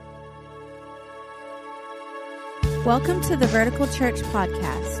Welcome to the Vertical Church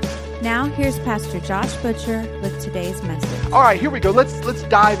Podcast. Now, here's Pastor Josh Butcher with today's message. All right, here we go. Let's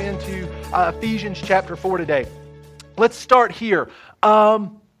dive into Ephesians chapter 4 today. Let's start here.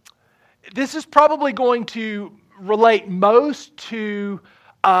 This is probably going to relate most to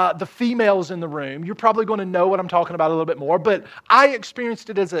the females in the room. You're probably going to know what I'm talking about a little bit more, but I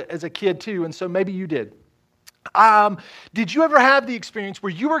experienced it as a kid too, and so maybe you did. Did you ever have the experience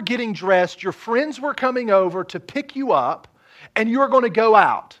where you were getting dressed, your friends were coming over to pick you up, and you were going to go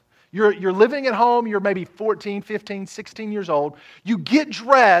out? You're living at home, you're maybe 14, 15, 16 years old. You get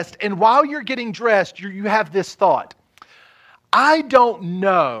dressed, and while you're getting dressed, you have this thought. I don't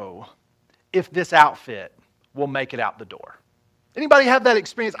know if this outfit will make it out the door. Anybody have that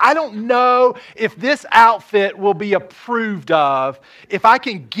experience? I don't know if this outfit will be approved of, if I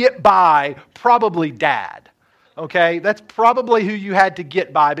can get by, probably Dad. Okay, that's probably who you had to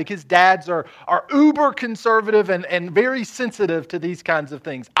get by, because dads are uber conservative and very sensitive to these kinds of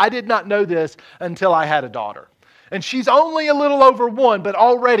things. I did not know this until I had a daughter. And she's only a little over 1, but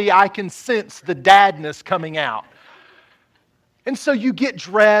already I can sense the dadness coming out. And so you get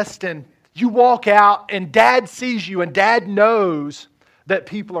dressed and you walk out, and Dad sees you, and Dad knows that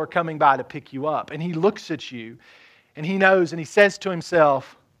people are coming by to pick you up. And he looks at you, and he knows, and he says to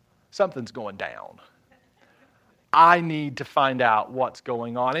himself, something's going down. I need to find out what's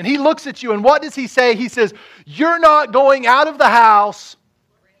going on. And he looks at you, and what does he say? He says, you're not going out of the house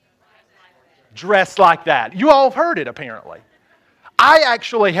dressed like that. You all have heard it, apparently. I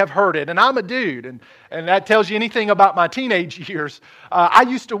actually have heard it, and I'm a dude, and that tells you anything about my teenage years. I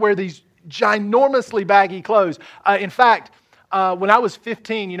used to wear these ginormously baggy clothes. In fact, when I was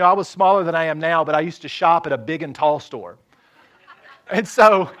 15, I was smaller than I am now, but I used to shop at a big and tall store. And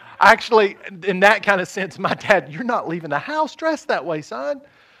so, actually, in that kind of sense, my dad, you're not leaving the house dressed that way, son.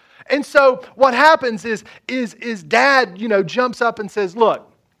 And so what happens is Dad, jumps up and says,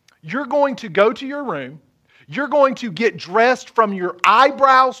 look, you're going to go to your room. You're going to get dressed from your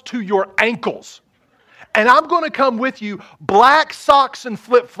eyebrows to your ankles. And I'm going to come with you, black socks and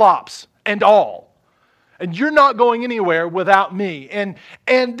flip-flops and all. And you're not going anywhere without me. And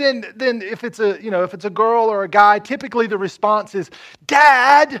then if it's a girl or a guy, typically the response is,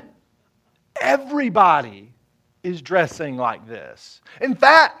 Dad, everybody is dressing like this. In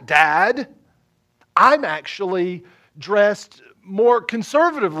fact, Dad, I'm actually dressed more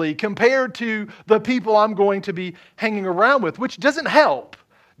conservatively compared to the people I'm going to be hanging around with, which doesn't help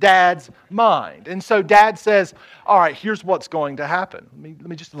Dad's mind. And so Dad says, all right, here's what's going to happen. Let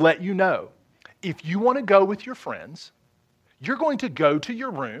me just let you know. If you want to go with your friends, you're going to go to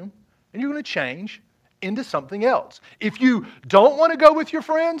your room and you're going to change into something else. If you don't want to go with your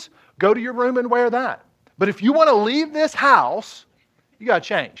friends, go to your room and wear that. But if you want to leave this house, you got to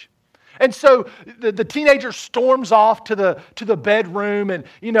change. And so the teenager storms off to the bedroom, and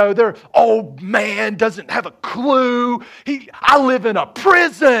their old man doesn't have a clue. I live in a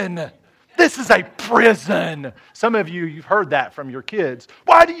prison. This is a prison. Some of you've heard that from your kids.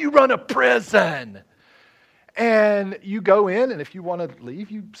 Why do you run a prison? And you go in, and if you want to leave,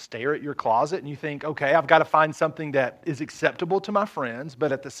 you stare at your closet and you think, okay, I've got to find something that is acceptable to my friends,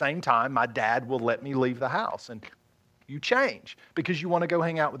 but at the same time, my dad will let me leave the house. And you change because you want to go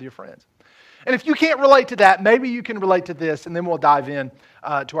hang out with your friends. And if you can't relate to that, maybe you can relate to this, and then we'll dive in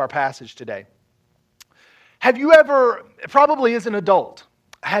to our passage today. Have you ever, probably as an adult,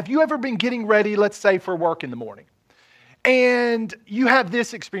 have you ever been getting ready, let's say, for work in the morning? And you have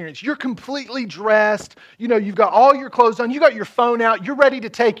this experience. You're completely dressed. You've got all your clothes on. You got your phone out. You're ready to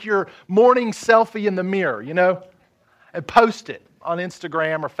take your morning selfie in the mirror, and post it on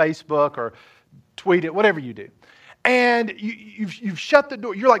Instagram or Facebook or tweet it, whatever you do. And you've shut the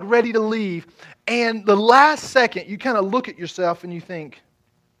door. You're like ready to leave. And the last second, you kind of look at yourself and you think,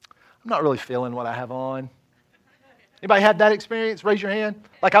 I'm not really feeling what I have on. Anybody had that experience? Raise your hand.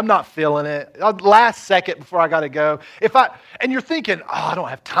 Like, I'm not feeling it. Last second before I got to go. And you're thinking, I don't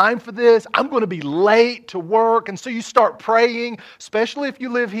have time for this. I'm going to be late to work. And so you start praying, especially if you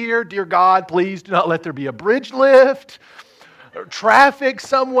live here. Dear God, please do not let there be a bridge lift or traffic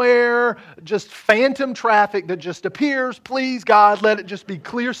somewhere, just phantom traffic that just appears. Please, God, let it just be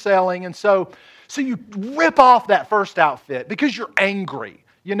clear sailing. And so you rip off that first outfit because you're angry.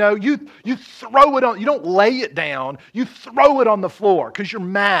 You throw it on, you don't lay it down, you throw it on the floor because you're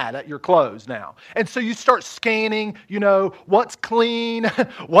mad at your clothes now. And so you start scanning, what's clean,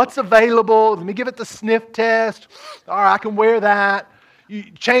 what's available. Let me give it the sniff test. All right, I can wear that. You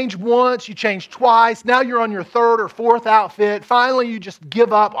change once, you change twice. Now you're on your third or fourth outfit. Finally, you just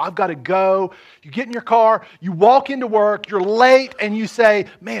give up. I've got to go. You get in your car, you walk into work, you're late, and you say,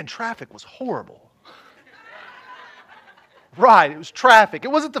 man, traffic was horrible. Right, it was traffic.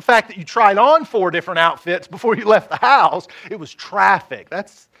 It wasn't the fact that you tried on 4 different outfits before you left the house. It was traffic.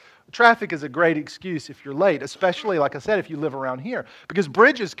 Traffic is a great excuse if you're late, especially, like I said, if you live around here, because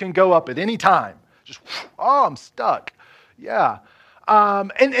bridges can go up at any time. Just, oh, I'm stuck. Yeah.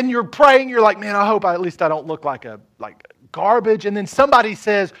 And you're praying, you're like, man, I hope at least I don't look like garbage. And then somebody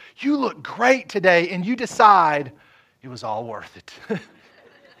says, you look great today, and you decide it was all worth it.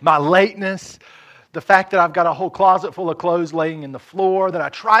 My lateness, the fact that I've got a whole closet full of clothes laying in the floor, that I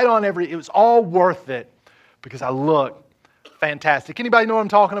tried on it was all worth it because I look fantastic. Anybody know what I'm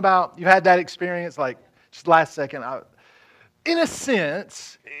talking about? You've had that experience, like just last second. In a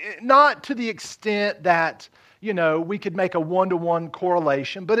sense, not to the extent that, we could make a one-to-one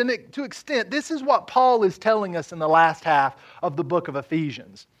correlation, but to extent, this is what Paul is telling us in the last half of the book of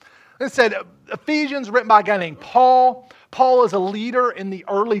Ephesians. It said, Ephesians, written by a guy named Paul. Paul is a leader in the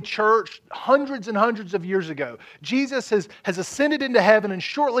early church hundreds and hundreds of years ago. Jesus has ascended into heaven, and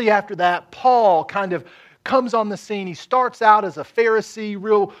shortly after that, Paul kind of comes on the scene. He starts out as a Pharisee,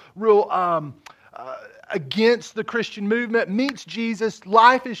 real against the Christian movement, meets Jesus,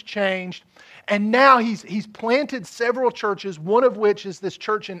 life is changed, and now he's planted several churches, one of which is this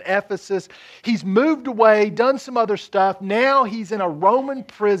church in Ephesus. He's moved away, done some other stuff. Now he's in a Roman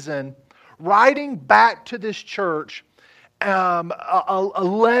prison, writing back to this church a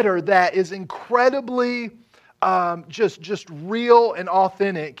letter that is incredibly just real and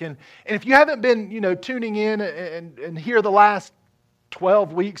authentic. And if you haven't been tuning in and hear the last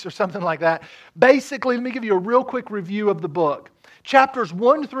 12 weeks or something like that, basically, let me give you a real quick review of the book. Chapters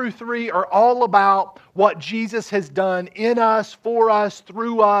 1 through 3 are all about what Jesus has done in us, for us,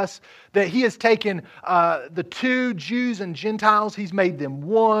 through us, that He has taken the two, Jews and Gentiles, He's made them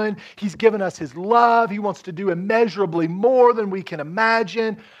one. He's given us His love. He wants to do immeasurably more than we can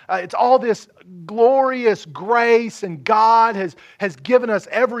imagine. It's all this glorious grace, and God has given us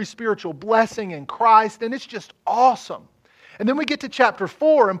every spiritual blessing in Christ, and it's just awesome. And then we get to chapter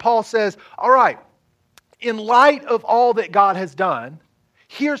 4, and Paul says, all right, in light of all that God has done,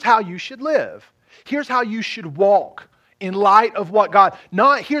 here's how you should live. Here's how you should walk in light of what God,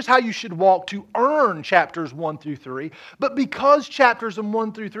 not here's how you should walk to earn chapters 1 through 3, but because chapters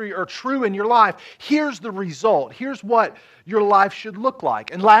 1 through 3 are true in your life, here's the result. Here's what your life should look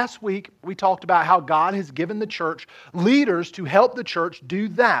like. And last week, we talked about how God has given the church leaders to help the church do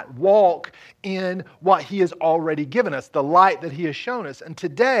that, walk in what He has already given us, the light that He has shown us. And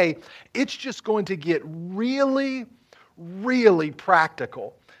today, it's just going to get really, really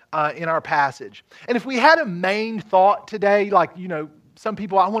practical in our passage. And if we had a main thought today, like, some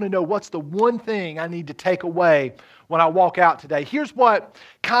people, I want to know what's the one thing I need to take away when I walk out today. Here's what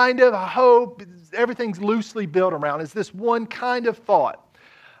I hope everything's loosely built around, is this one kind of thought.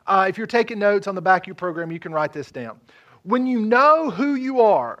 If you're taking notes on the back of your program, you can write this down. When you know who you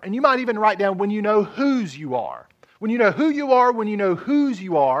are, and you might even write down when you know whose you are. When you know who you are, when you know whose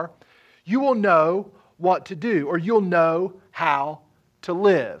you are, you will know what to do, or you'll know how to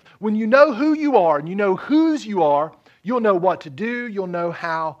live. When you know who you are and you know whose you are, you'll know what to do, you'll know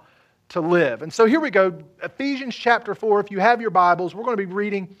how to live. And so here we go, Ephesians chapter 4. If you have your Bibles, we're going to be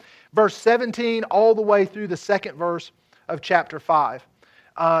reading verse 17 all the way through the second verse of chapter 5.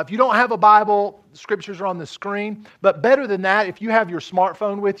 If you don't have a Bible, the scriptures are on the screen. But better than that, if you have your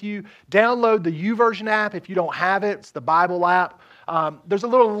smartphone with you, download the YouVersion app. If you don't have it, it's the Bible app. There's a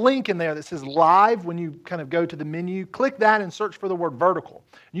little link in there that says live when you kind of go to the menu. Click that and search for the word vertical.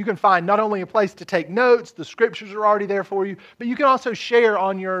 You can find not only a place to take notes, the scriptures are already there for you, but you can also share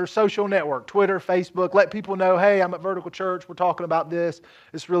on your social network, Twitter, Facebook. Let people know, hey, I'm at Vertical Church. We're talking about this.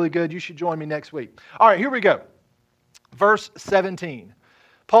 It's really good. You should join me next week. All right, here we go. Verse 17.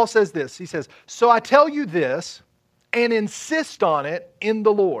 Paul says this. He says, so I tell you this and insist on it in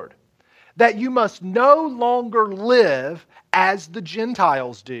the Lord, that you must no longer live as the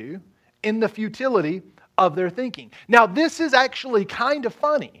Gentiles do in the futility of their thinking. Now, this is actually kind of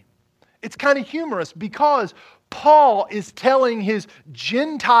funny. It's kind of humorous because Paul is telling his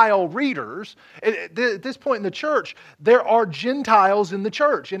Gentile readers, at this point in the church, there are Gentiles in the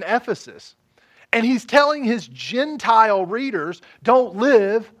church in Ephesus. And he's telling his Gentile readers, don't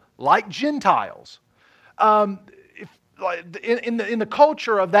live like Gentiles. In the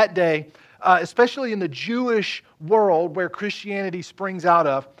culture of that day, especially in the Jewish world where Christianity springs out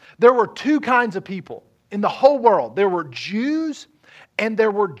of, there were two kinds of people in the whole world. There were Jews and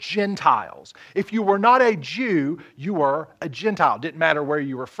there were Gentiles. If you were not a Jew, you were a Gentile. Didn't matter where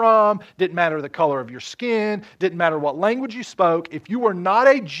you were from, didn't matter the color of your skin, didn't matter what language you spoke. If you were not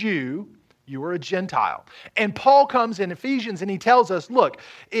a Jew, You are a Gentile. And Paul comes in Ephesians and he tells us, look,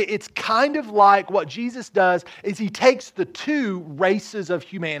 it's kind of like what Jesus does is he takes the two races of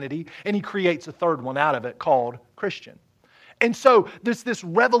humanity and he creates a third one out of it called Christian. And so there's this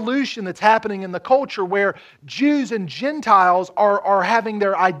revolution that's happening in the culture where Jews and Gentiles are having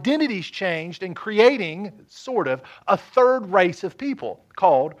their identities changed and creating, sort of, a third race of people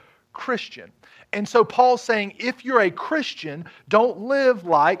called Christian. And so Paul's saying, if you're a Christian, don't live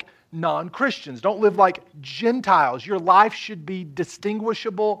like non-Christians. Don't live like Gentiles. Your life should be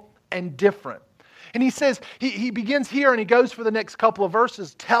distinguishable and different. And he says, he begins here and he goes for the next couple of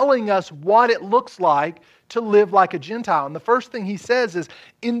verses telling us what it looks like to live like a Gentile. And the first thing he says is,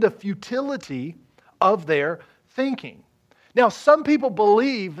 in the futility of their thinking. Now, some people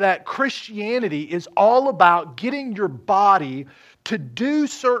believe that Christianity is all about getting your body to do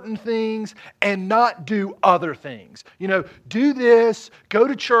certain things and not do other things. You know, do this, go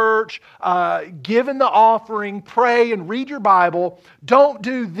to church, give in the offering, pray and read your Bible. Don't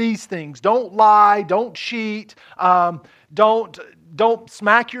do these things. Don't lie, don't cheat, don't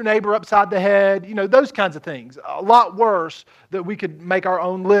smack your neighbor upside the head. You know, those kinds of things. A lot worse that we could make our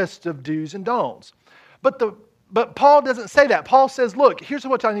own list of do's and don'ts. But Paul doesn't say that. Paul says, look, here's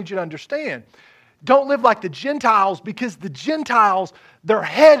what I need you to understand. Don't live like the Gentiles because the Gentiles, their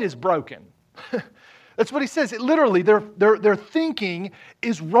head is broken. That's what he says. Literally, their thinking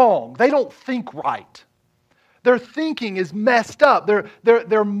is wrong. They don't think right. Their thinking is messed up.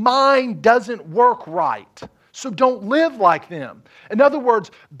 Their mind doesn't work right. So don't live like them. In other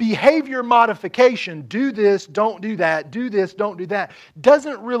words, behavior modification, do this, don't do that, do this, don't do that,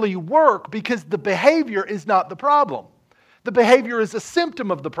 doesn't really work because the behavior is not the problem. The behavior is a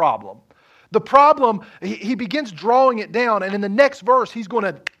symptom of the problem. The problem, he begins drawing it down, and in the next verse, he's going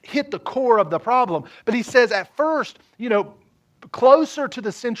to hit the core of the problem. But he says at first, you know, closer to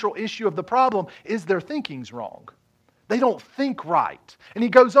the central issue of the problem is their thinking's wrong. They don't think right. And he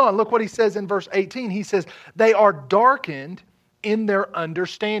goes on, look what he says in verse 18. He says, they are darkened in their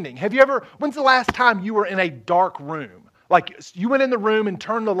understanding. When's the last time you were in a dark room? Like you went in the room and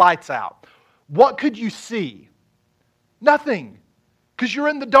turned the lights out. What could you see? Nothing, because you're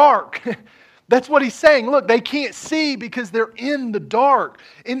in the dark. That's what he's saying. Look, they can't see because they're in the dark.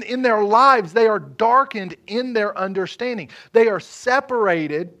 In their lives, they are darkened in their understanding. They are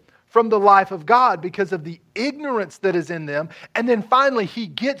separated from the life of God because of the ignorance that is in them. And then finally, he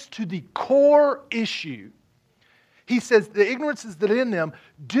gets to the core issue. He says the ignorances that are in them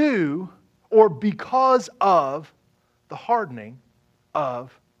due or because of the hardening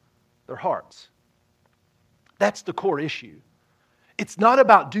of their hearts. That's the core issue. It's not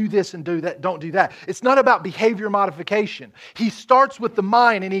about do this and do that, don't do that. It's not about behavior modification. He starts with the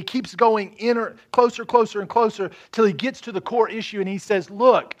mind and he keeps going closer and closer till he gets to the core issue and he says,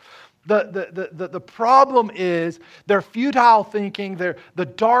 look, the problem is their futile thinking, the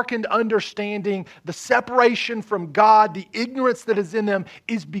darkened understanding, the separation from God, the ignorance that is in them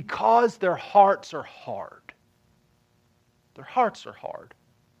is because their hearts are hard. Their hearts are hard.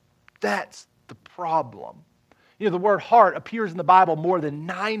 That's the problem. You know, the word heart appears in the Bible more than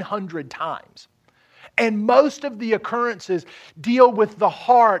 900 times. And most of the occurrences deal with the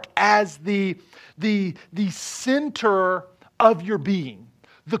heart as the center of your being,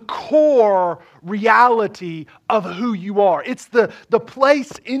 the core reality of who you are. It's the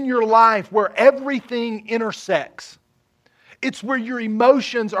place in your life where everything intersects. It's where your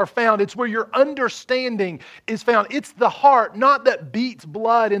emotions are found. It's where your understanding is found. It's the heart, not that beats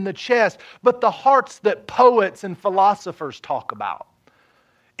blood in the chest, but the hearts that poets and philosophers talk about.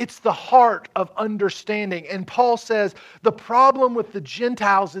 It's the heart of understanding. And Paul says the problem with the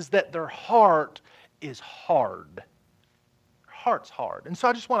Gentiles is that their heart is hard. Their heart's hard. And so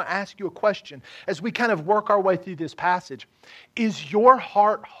I just want to ask you a question as we kind of work our way through this passage. Is your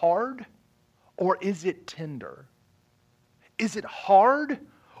heart hard or is it tender? Is it hard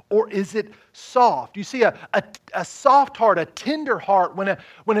or is it soft? You see, a soft heart, a tender heart,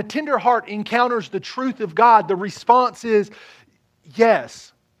 when a tender heart encounters the truth of God, the response is,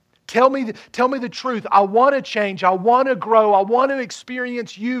 yes, tell me the truth. I want to change. I want to grow. I want to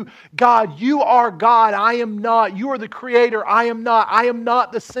experience you. God, you are God. I am not. You are the creator. I am not. I am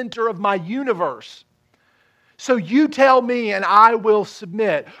not the center of my universe. So you tell me and I will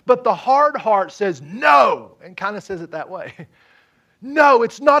submit. But the hard heart says no, and kind of says it that way. No,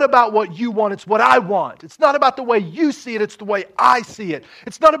 it's not about what you want, it's what I want. It's not about the way you see it, it's the way I see it.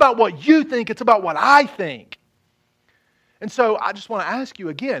 It's not about what you think, it's about what I think. And so I just want to ask you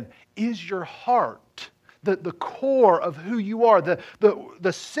again, is your heart the core of who you are,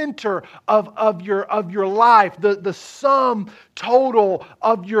 the center of your life, the sum total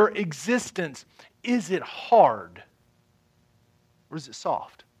of your existence. Is it hard or is it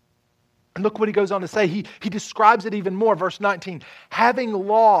soft? And look what he goes on to say. He describes it even more. Verse 19, having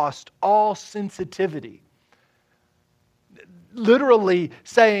lost all sensitivity. Literally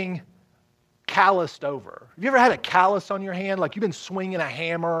saying calloused over. Have you ever had a callus on your hand? Like you've been swinging a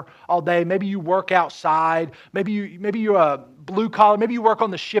hammer all day. Maybe you work outside. Maybe you're a blue collar. Maybe you work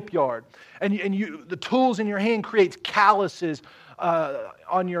on the shipyard. And the tools in your hand creates calluses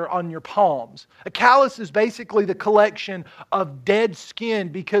on your palms. A callus is basically the collection of dead skin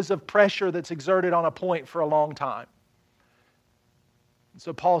because of pressure that's exerted on a point for a long time.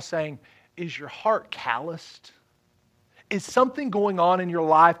 So Paul's saying, is your heart calloused? Is something going on in your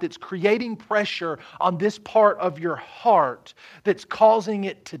life that's creating pressure on this part of your heart that's causing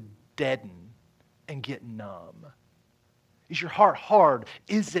it to deaden and get numb? Is your heart hard?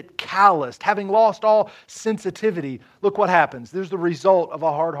 Is it calloused? Having lost all sensitivity, look what happens. There's the result of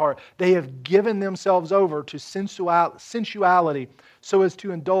a hard heart. They have given themselves over to sensuality so as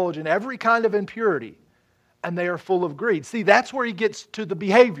to indulge in every kind of impurity, and they are full of greed. See, that's where he gets to the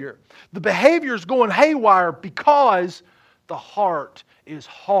behavior. The behavior is going haywire because the heart is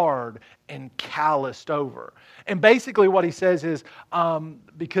hard and calloused over. And basically what he says is,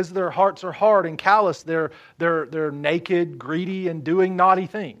 because their hearts are hard and calloused, they're naked, greedy, and doing naughty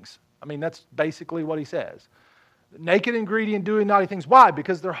things. I mean, that's basically what he says. Naked and greedy and doing naughty things. Why?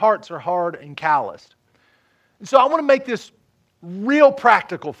 Because their hearts are hard and calloused. And so I want to make this real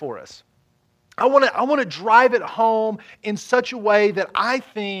practical for us. I want to drive it home in such a way that I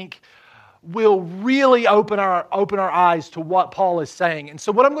think will really open our eyes to what Paul is saying. And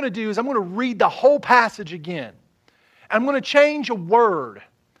so what I'm going to do is I'm going to read the whole passage again. I'm going to change a word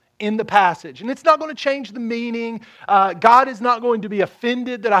in the passage. And it's not going to change the meaning. God is not going to be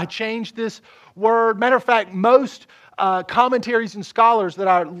offended that I changed this word. Matter of fact, most commentaries and scholars that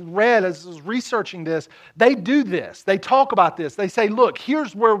I read as I was researching this, they do this. They talk about this. They say, look,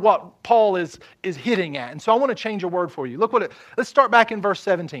 here's where what Paul is hitting at. And so I want to change a word for you. Let's start back in verse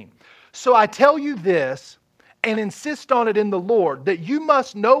 17. So I tell you this, and insist on it in the Lord, that you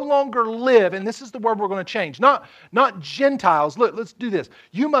must no longer live, and this is the word we're going to change, not Gentiles. Look, let's do this.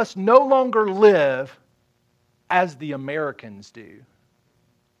 You must no longer live as the Americans do.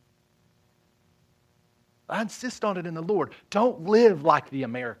 I insist on it in the Lord. Don't live like the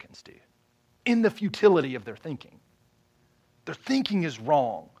Americans do, in the futility of their thinking. Their thinking is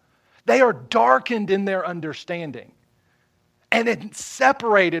wrong. They are darkened in their understanding. And it's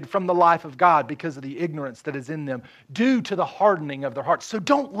separated from the life of God because of the ignorance that is in them due to the hardening of their hearts. So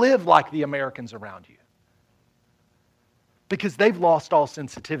don't live like the Americans around you. Because they've lost all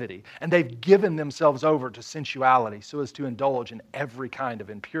sensitivity and they've given themselves over to sensuality so as to indulge in every kind of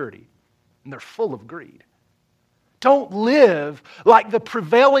impurity. And they're full of greed. Don't live like the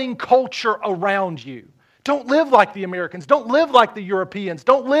prevailing culture around you. Don't live like the Americans. Don't live like the Europeans.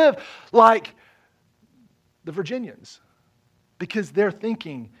 Don't live like the Virginians. Because their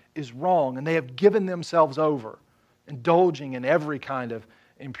thinking is wrong and they have given themselves over, indulging in every kind of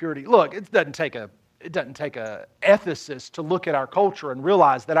impurity. Look, it doesn't take a ethicist to look at our culture and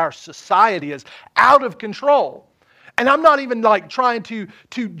realize that our society is out of control. And I'm not even like trying to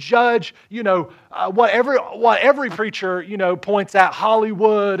judge, what every preacher, points out,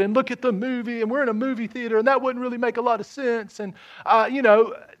 Hollywood, and look at the movie, and we're in a movie theater, and that wouldn't really make a lot of sense. And,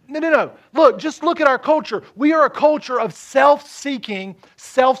 No. Look, just look at our culture. We are a culture of self-seeking,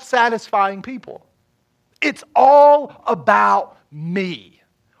 self-satisfying people. It's all about me.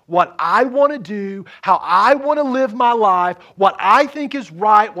 What I want to do, how I want to live my life, what I think is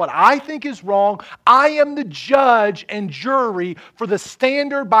right, what I think is wrong. I am the judge and jury for the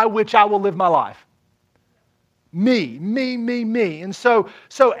standard by which I will live my life. Me. And so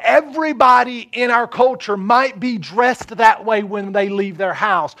everybody in our culture might be dressed that way when they leave their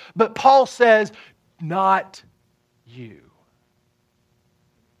house. But Paul says, not you.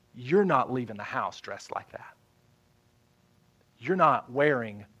 You're not leaving the house dressed like that. You're not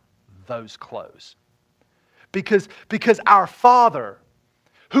wearing those clothes. Because our Father,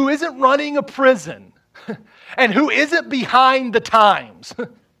 who isn't running a prison and who isn't behind the times,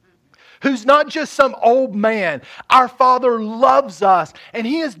 who's not just some old man. Our Father loves us, and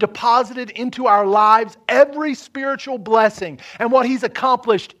He has deposited into our lives every spiritual blessing. And what He's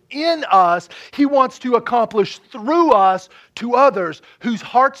accomplished in us, He wants to accomplish through us to others whose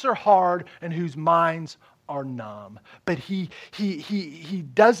hearts are hard and whose minds are numb. But He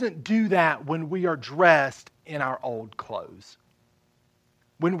doesn't do that when we are dressed in our old clothes.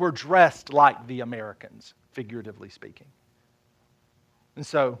 when we're dressed like the Americans, figuratively speaking. And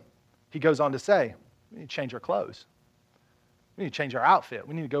so he goes on to say, we need to change our clothes. We need to change our outfit.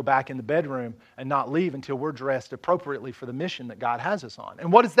 We need to go back in the bedroom and not leave until we're dressed appropriately for the mission that God has us on.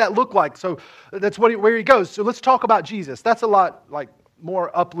 And what does that look like? So that's where he goes. So let's talk about Jesus. That's a lot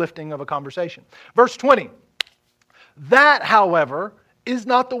more uplifting of a conversation. Verse 20. That, however, is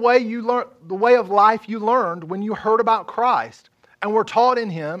not the way of life you learned when you heard about Christ and were taught in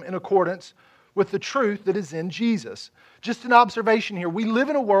Him in accordance with the truth that is in Jesus. Just an observation here. We live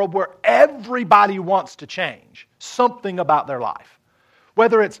in a world where everybody wants to change something about their life.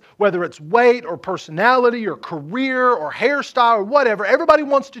 Whether it's weight or personality or career or hairstyle or whatever, everybody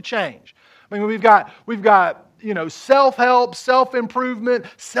wants to change. I mean, we've got self-help, self-improvement,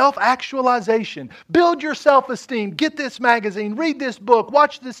 self-actualization. Build your self-esteem. Get this magazine. Read this book.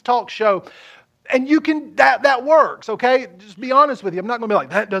 Watch this talk show. And you can, that works, okay? Just be honest with you. I'm not going to be like,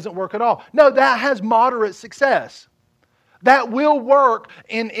 that doesn't work at all. No, that has moderate success. That will work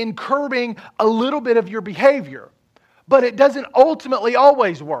in curbing a little bit of your behavior. But it doesn't ultimately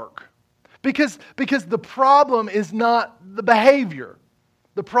always work. Because the problem is not the behavior.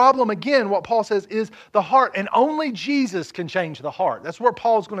 The problem, again, what Paul says, is the heart. And only Jesus can change the heart. That's what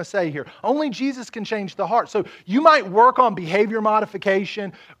Paul's going to say here. Only Jesus can change the heart. So you might work on behavior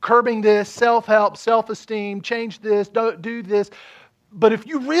modification, curbing this, self-help, self-esteem, change this, do this. But if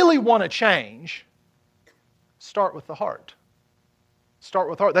you really want to change, start with the heart. Start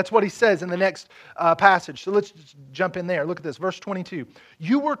with heart. That's what he says in the next passage. So let's just jump in there. Look at this. Verse 22.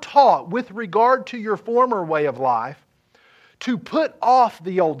 You were taught with regard to your former way of life to put off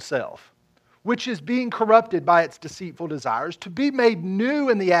the old self, which is being corrupted by its deceitful desires, to be made new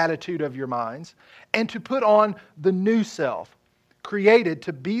in the attitude of your minds, and to put on the new self, created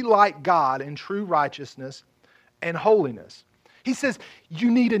to be like God in true righteousness and holiness. He says, you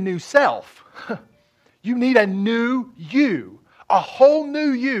need a new self. You need a new you. A whole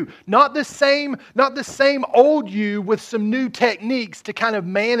new you. Not the same old you with some new techniques to kind of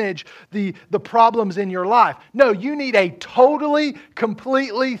manage the problems in your life. No, you need a totally,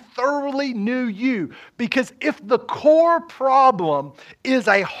 completely, thoroughly new you. Because if the core problem is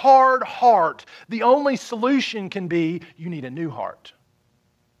a hard heart, the only solution can be you need a new heart.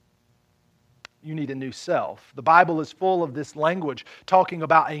 You need a new self. The Bible is full of this language talking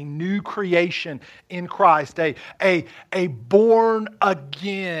about a new creation in Christ, a born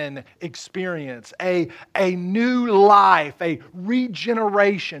again experience, a new life, a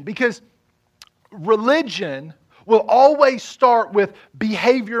regeneration. Because religion will always start with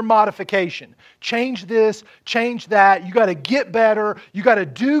behavior modification. Change this, change that. You got to get better. You got to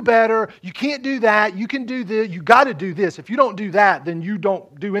do better. You can't do that. You can do this. You got to do this. If you don't do that, then you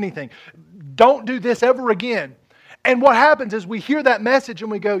don't do anything. Don't do this ever again. And what happens is we hear that message and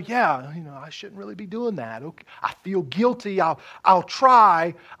we go, yeah, I shouldn't really be doing that. Okay, I feel guilty. I'll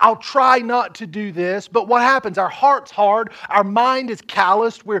try not to do this. But what happens? Our heart's hard. Our mind is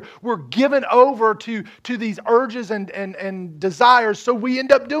calloused. We're given over to these urges and desires. So we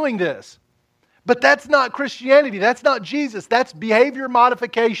end up doing this. But that's not Christianity. That's not Jesus. That's behavior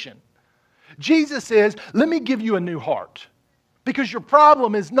modification. Jesus says, let me give you a new heart. Because your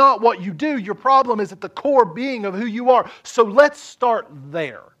problem is not what you do. Your problem is at the core being of who you are. So let's start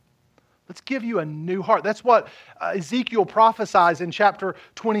there. Let's give you a new heart. That's what Ezekiel prophesies in chapter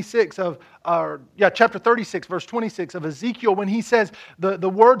 36 chapter 36, verse 26 of Ezekiel, when he says the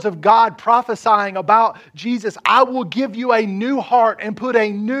words of God prophesying about Jesus, I will give you a new heart and put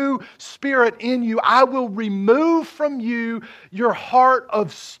a new spirit in you. I will remove from you your heart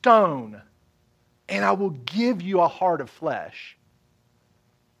of stone, and I will give you a heart of flesh.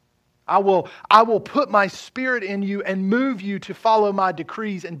 I will put my spirit in you and move you to follow my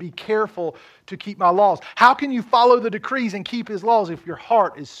decrees and be careful to keep my laws. How can you follow the decrees and keep His laws if your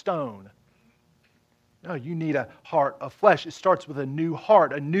heart is stone? No, you need a heart of flesh. It starts with a new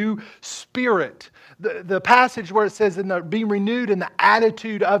heart, a new spirit. The passage where it says, be renewed in the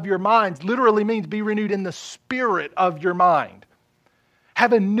attitude of your minds, literally means be renewed in the spirit of your mind.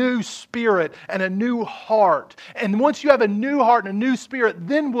 Have a new spirit and a new heart. And once you have a new heart and a new spirit,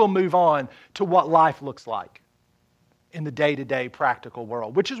 then we'll move on to what life looks like in the day-to-day practical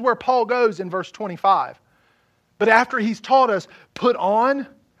world, which is where Paul goes in verse 25. But after he's taught us, put on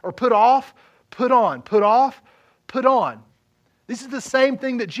or put off, put on, put off, put on. This is the same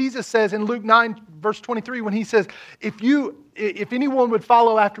thing that Jesus says in Luke 9, verse 23, when he says, if anyone would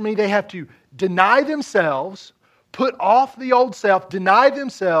follow after me, they have to deny themselves, put off the old self, deny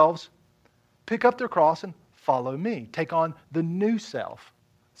themselves, pick up their cross and follow me. Take on the new self.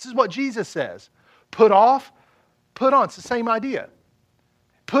 This is what Jesus says. Put off, put on. It's the same idea.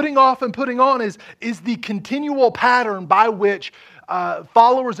 Putting off and putting on is the continual pattern by which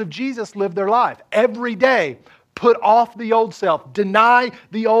followers of Jesus live their life. Every day, put off the old self, deny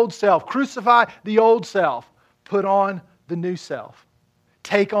the old self, crucify the old self, put on the new self.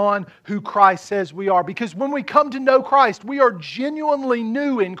 Take on who Christ says we are. Because when we come to know Christ, we are genuinely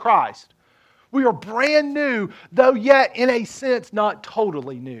new in Christ. We are brand new, though yet in a sense not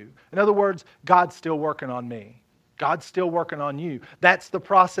totally new. In other words, God's still working on me. God's still working on you. That's the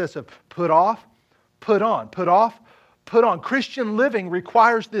process of put off, put on, put off, put on. Christian living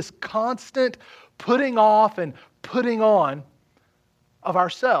requires this constant putting off and putting on of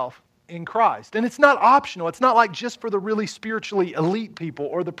ourselves in Christ. And it's not optional. It's not like just for the really spiritually elite people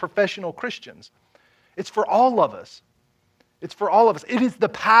or the professional Christians. It's for all of us. It's for all of us. It is the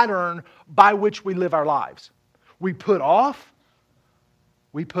pattern by which we live our lives. We put off,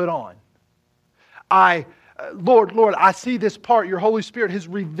 we put on. Lord, I see this part. Your Holy Spirit has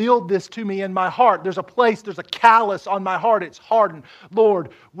revealed this to me in my heart. There's a place, there's a callus on my heart. It's hardened. Lord,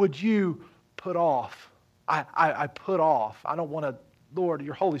 would you put off? I put off. I don't want to, Lord,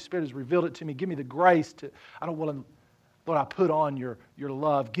 your Holy Spirit has revealed it to me. Give me the grace to, I don't want to, Lord, I put on your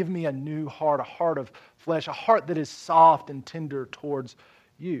love. Give me a new heart, a heart of flesh, a heart that is soft and tender towards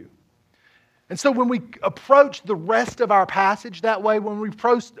you. And so when we approach the rest of our passage that way, when we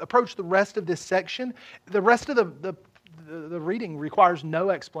approach the rest of this section, the rest of the reading requires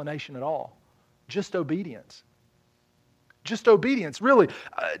no explanation at all. Just obedience. Just obedience, really.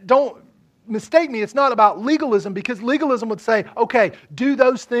 Don't mistake me, it's not about legalism, because legalism would say, okay, do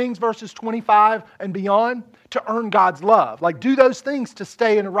those things, verses 25 and beyond, to earn God's love. Like, do those things to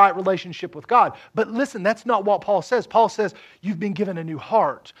stay in a right relationship with God. But listen, that's not what Paul says. Paul says, you've been given a new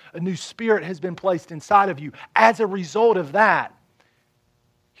heart. A new spirit has been placed inside of you. As a result of that,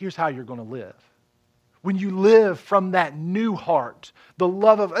 here's how you're going to live. When you live from that new heart, the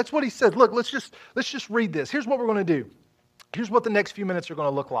love of, that's what he says. Look, let's just read this. Here's what we're going to do. Here's what the next few minutes are going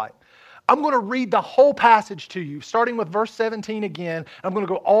to look like. I'm going to read the whole passage to you, starting with verse 17 again. I'm going to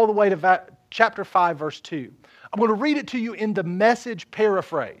go all the way to chapter 5, verse 2. I'm going to read it to you in the Message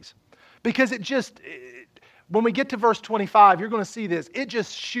paraphrase, because when we get to verse 25, you're going to see this. It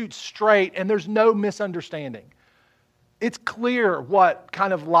just shoots straight, and there's no misunderstanding. It's clear what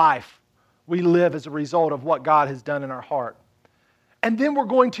kind of life we live as a result of what God has done in our heart. And then we're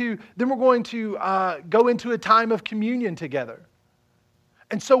going to go into a time of communion together.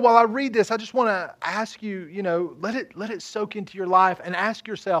 And so while I read this, I just want to ask you, let it soak into your life and ask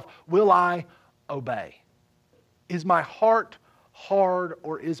yourself, will I obey? Is my heart hard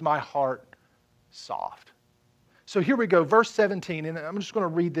or is my heart soft? So here we go, verse 17, and I'm just going to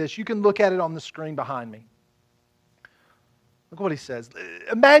read this. You can look at it on the screen behind me. Look what he says.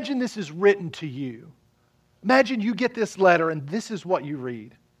 Imagine this is written to you. Imagine you get this letter and this is what you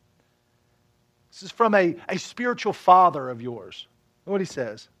read. This is from a spiritual father of yours. Look what he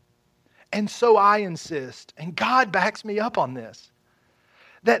says. And so I insist, and God backs me up on this,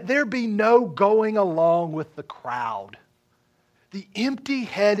 that there be no going along with the crowd, the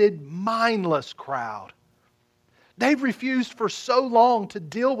empty-headed, mindless crowd. They've refused for so long to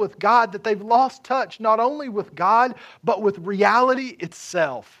deal with God that they've lost touch not only with God, but with reality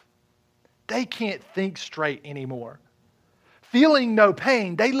itself. They can't think straight anymore. Feeling no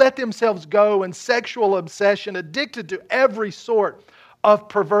pain, they let themselves go in sexual obsession, addicted to every sort of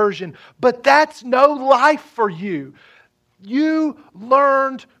perversion. But that's no life for you. You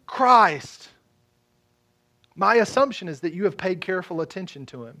learned Christ. My assumption is that you have paid careful attention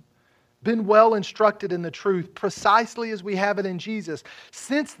to Him, been well instructed in the truth, precisely as we have it in Jesus.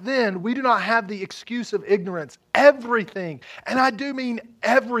 Since then, we do not have the excuse of ignorance. Everything, and I do mean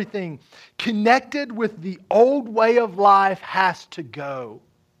everything, connected with the old way of life has to go.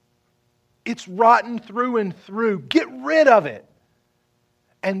 It's rotten through and through. Get rid of it.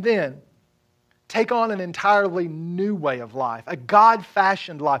 And then take on an entirely new way of life, a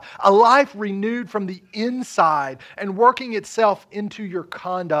God-fashioned life, a life renewed from the inside and working itself into your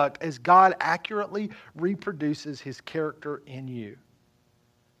conduct as God accurately reproduces His character in you.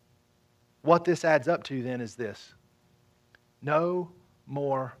 What this adds up to then is this: no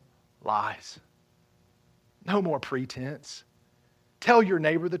more lies, no more pretense. Tell your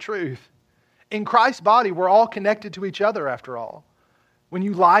neighbor the truth. In Christ's body, we're all connected to each other after all. When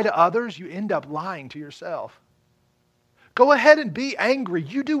you lie to others, you end up lying to yourself. Go ahead and be angry.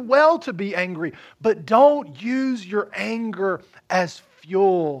 You do well to be angry, but don't use your anger as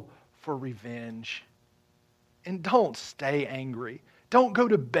fuel for revenge. And don't stay angry. Don't go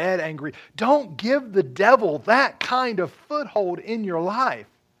to bed angry. Don't give the devil that kind of foothold in your life.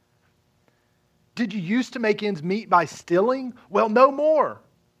 Did you used to make ends meet by stealing? Well, no more.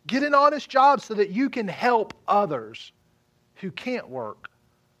 Get an honest job so that you can help others who can't work.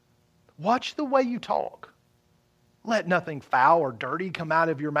 Watch the way you talk. Let nothing foul or dirty come out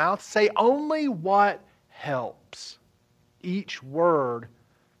of your mouth. Say only what helps. Each word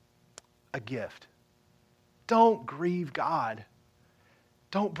a gift. Don't grieve God.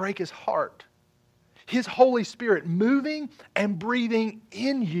 Don't break His heart. His Holy Spirit moving and breathing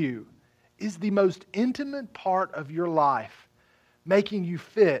in you is the most intimate part of your life, making you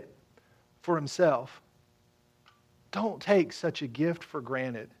fit for Himself. Don't take such a gift for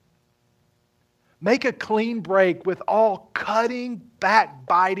granted. Make a clean break with all cutting,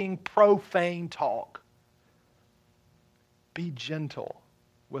 backbiting, profane talk. Be gentle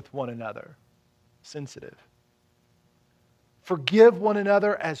with one another, sensitive. Forgive one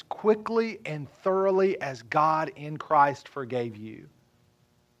another as quickly and thoroughly as God in Christ forgave you.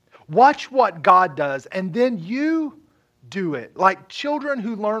 Watch what God does, and then you do it, like children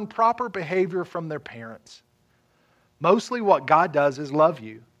who learn proper behavior from their parents. Mostly what God does is love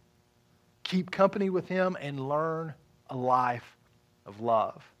you. Keep company with Him and learn a life of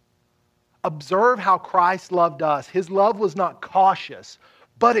love. Observe how Christ loved us. His love was not cautious,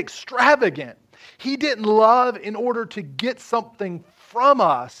 but extravagant. He didn't love in order to get something from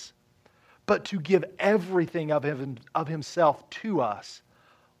us, but to give everything of Himself to us.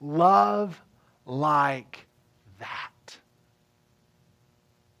 Love like that.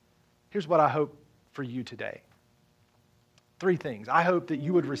 Here's what I hope for you today. 3 things. I hope that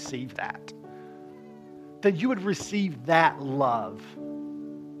you would receive that. That you would receive that love.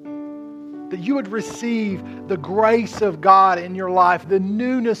 That you would receive the grace of God in your life, the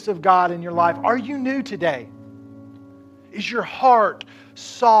newness of God in your life. Are you new today? Is your heart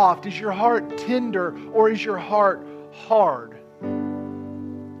soft? Is your heart tender? Or is your heart hard?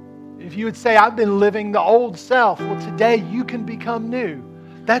 If you would say, I've been living the old self, well, today you can become new.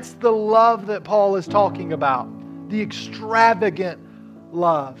 That's the love that Paul is talking about. The extravagant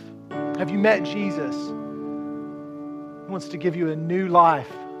love. Have you met Jesus? He wants to give you a new life,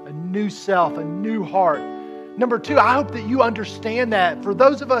 a new self, a new heart. Number 2, I hope that you understand that. For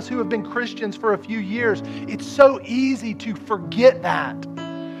those of us who have been Christians for a few years, it's so easy to forget that.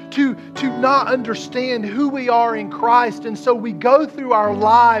 To not understand who we are in Christ. And so we go through our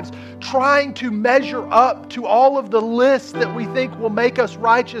lives trying to measure up to all of the lists that we think will make us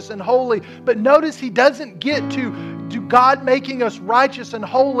righteous and holy. But notice He doesn't get to God making us righteous and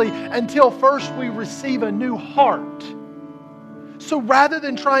holy until first we receive a new heart. So rather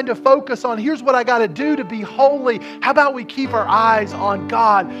than trying to focus on, here's what I got to do to be holy, how about we keep our eyes on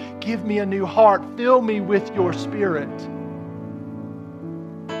God? Give me a new heart. Fill me with your Spirit.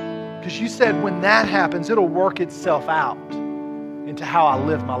 Because you said when that happens, it'll work itself out into how I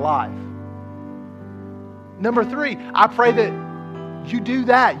live my life. Number 3, I pray that you do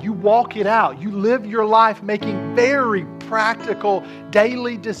that. You walk it out. You live your life making very practical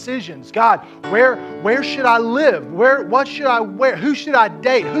daily decisions. God, where should I live? What should I wear? Who should I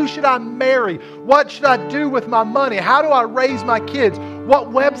date? Who should I marry? What should I do with my money? How do I raise my kids?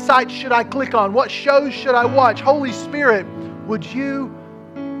 What website should I click on? What shows should I watch? Holy Spirit, would you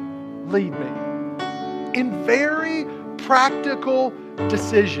lead me in very practical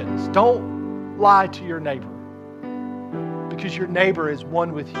decisions? Don't lie to your neighbor, because your neighbor is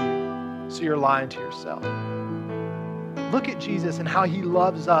one with you, so you're lying to yourself. Look at Jesus and how He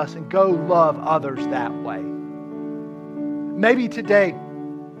loves us, and go love others that way. Maybe today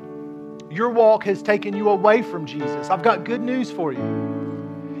your walk has taken you away from Jesus. I've got good news for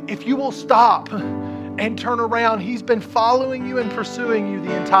you. If you will stop and turn around, He's been following you and pursuing you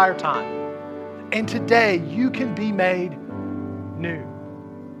the entire time. And today you can be made new.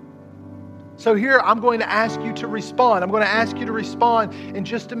 So here I'm going to ask you to respond. I'm going to ask you to respond in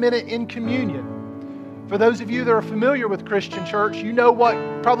just a minute in communion. For those of you that are familiar with Christian church, you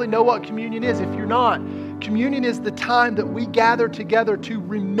probably know what communion is. If you're not, communion is the time that we gather together to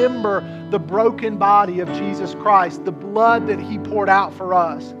remember the broken body of Jesus Christ, the blood that He poured out for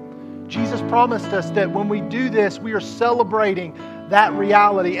us. Jesus promised us that when we do this, we are celebrating that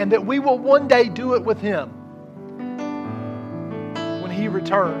reality, and that we will one day do it with Him when He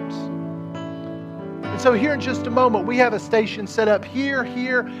returns. And so here in just a moment, we have a station set up here,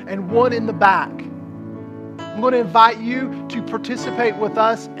 and one in the back. I'm going to invite you to participate with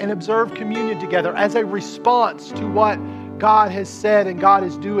us and observe communion together as a response to what God has said and God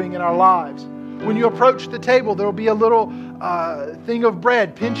is doing in our lives. When you approach the table, there will be a little thing of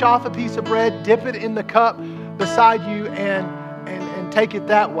bread. Pinch off a piece of bread, dip it in the cup beside you, and take it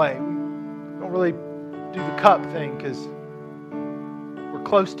that way. We don't really do the cup thing because we're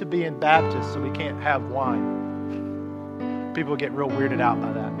close to being Baptist, so we can't have wine. People get real weirded out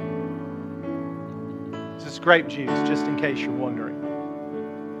by that. This is grape juice, just in case you're wondering.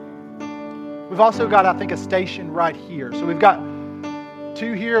 We've also got, I think, a station right here. So we've got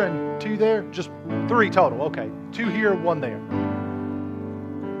 2 here and 2 there. Just 3 total. Okay. 2 here, 1 there.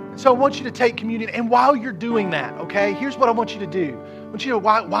 So I want you to take communion. And while you're doing that, okay, here's what I want you to do. I want you to,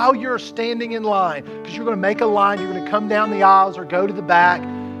 while you're standing in line, because you're going to make a line, you're going to come down the aisles or go to the back.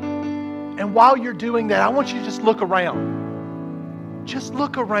 And while you're doing that, I want you to just look around. Just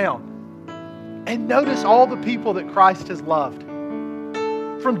look around. And notice all the people that Christ has loved.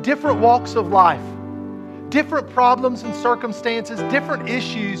 From different walks of life, different problems and circumstances, different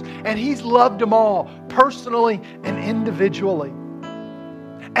issues, and He's loved them all personally and individually.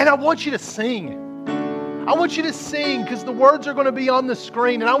 And I want you to sing. I want you to sing because the words are going to be on the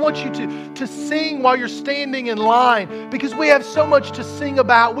screen, and I want you to sing while you're standing in line because we have so much to sing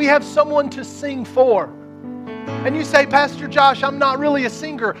about. We have someone to sing for. And you say, Pastor Josh, I'm not really a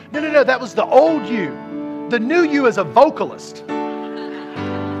singer. No, that was the old you. The new you is a vocalist.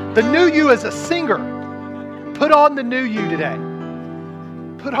 The new you is a singer. Put on the new you today.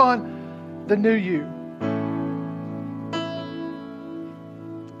 Put on the new you.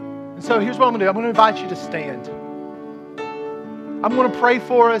 And so here's what I'm going to do. I'm going to invite you to stand. I'm going to pray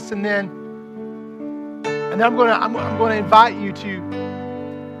for us, and then I'm going to invite you to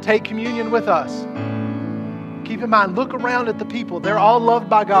take communion with us. Keep in mind, look around at the people. They're all loved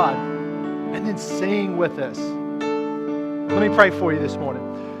by God. And then sing with us. Let me pray for you this morning.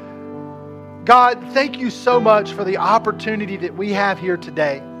 God, thank you so much for the opportunity that we have here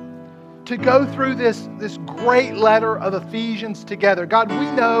today to go through this great letter of Ephesians together. God,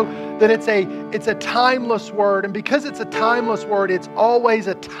 we know that it's a timeless word, and because it's a timeless word, it's always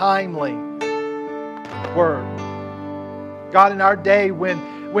a timely word. God, in our day when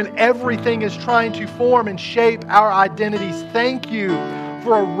everything is trying to form and shape our identities, thank you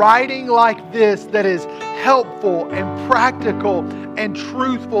for a writing like this that is helpful and practical and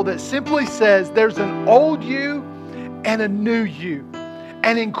truthful, that simply says there's an old you and a new you.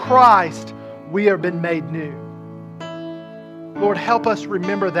 And in Christ, we have been made new. Lord, help us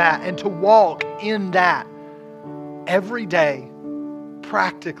remember that and to walk in that every day,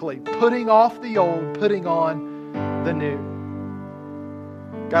 practically, putting off the old, putting on the new.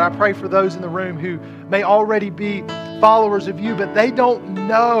 God, I pray for those in the room who may already be followers of you, but they don't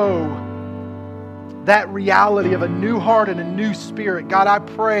know that reality of a new heart and a new spirit. God, I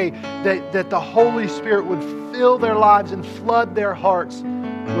pray that the Holy Spirit would fill their lives and flood their hearts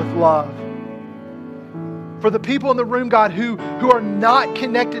with love. For the people in the room, God, who are not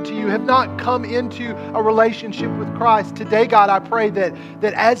connected to you, have not come into a relationship with Christ, today, God, I pray that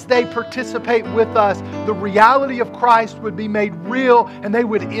as they participate with us, the reality of Christ would be made real and they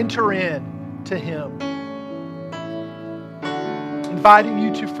would enter in to Him. Inviting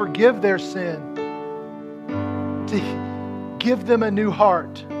you to forgive their sin, to give them a new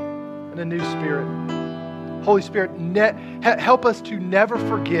heart and a new spirit. Holy Spirit, help us to never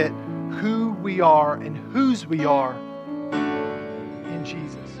forget who we are and whose we are in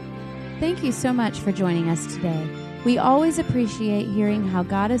Jesus. Thank you so much for joining us today. We always appreciate hearing how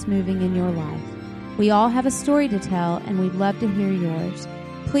God is moving in your life. We all have a story to tell, and we'd love to hear yours.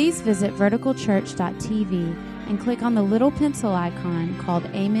 Please visit verticalchurch.tv and click on the little pencil icon called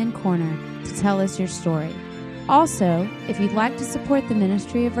Amen Corner to tell us your story. Also, if you'd like to support the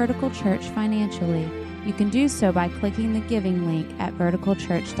ministry of Vertical Church financially, you can do so by clicking the giving link at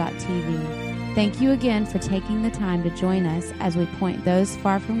verticalchurch.tv. Thank you again for taking the time to join us as we point those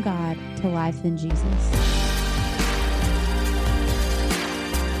far from God to life in Jesus.